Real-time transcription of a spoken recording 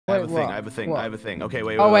I have a thing. Okay,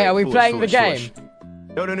 wait. Oh wait, are we foolish, playing foolish, the game? Foolish.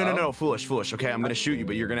 No. Foolish. Okay, I'm gonna shoot you,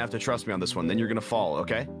 but you're gonna have to trust me on this one. Then you're gonna fall.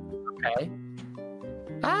 Okay. Okay.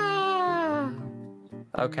 Ah.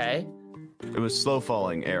 Okay. It was slow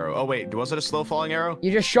falling arrow. Oh wait, was it a slow falling arrow?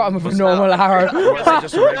 You just shot him with a normal arrow. Or was it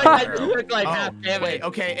just a regular arrow? Look like half Oh, damage. wait,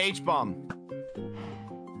 okay, H-bomb.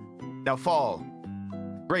 Now fall.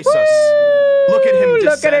 Brace us. Look at him descend.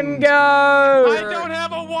 Look at him go. I don't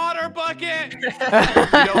have a water bucket.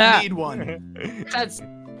 You don't need one. That's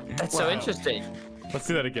so interesting. Let's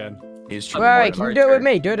do that again. Wait, can you do it with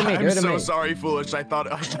me? Do it to me. Do it to I'm me. so sorry, Foolish. I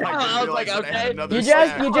thought I was like, okay. You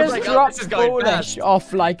just dropped Foolish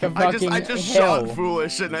off like a fucking I just hill. shot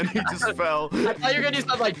Foolish and then he just fell. I thought you were gonna do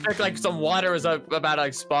something like some water was about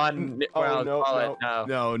to spawn. Oh,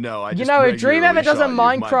 no. You know, if Dream ever does a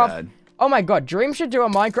Minecraft. Oh my god, Dream should do a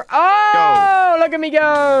Minecraft. Oh, look at me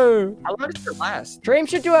go. How long does it last? Dream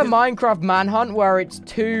should do a Minecraft manhunt where it's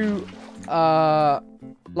two,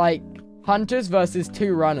 like, hunters versus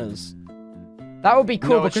two runners. That would be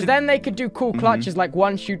cool, No, because then they could do cool clutches, like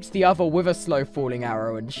one shoots the other with a slow falling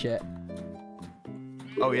arrow and shit.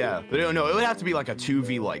 Oh yeah, but no, it would have to be like a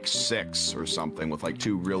 2v like 6 or something with like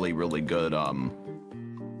two really good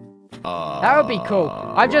that would be cool.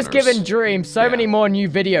 I've just given Dream so many more new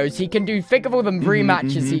videos. He can do, think of all the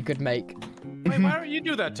rematches he could make. Wait, why don't you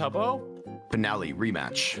do that, Tubbo? Finale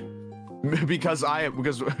rematch. because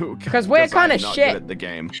we're kind of not shit good at the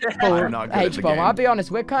game. I'm not good at the game. I'll be honest,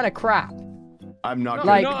 we're kind of crap. I'm not good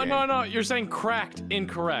like, at the game. No, you're saying cracked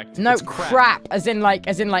incorrect. No, it's crap, as in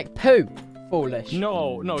like poo. Foolish.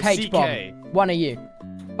 No, CK. CK. One of you.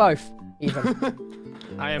 Both, even.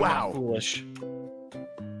 I am not foolish.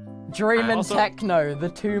 Dream and Techno, the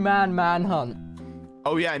two-man manhunt.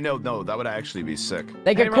 Oh yeah, no, that would actually be sick.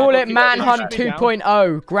 They could call it Manhunt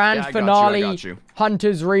 2.0, Grand Finale,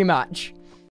 Hunters Rematch.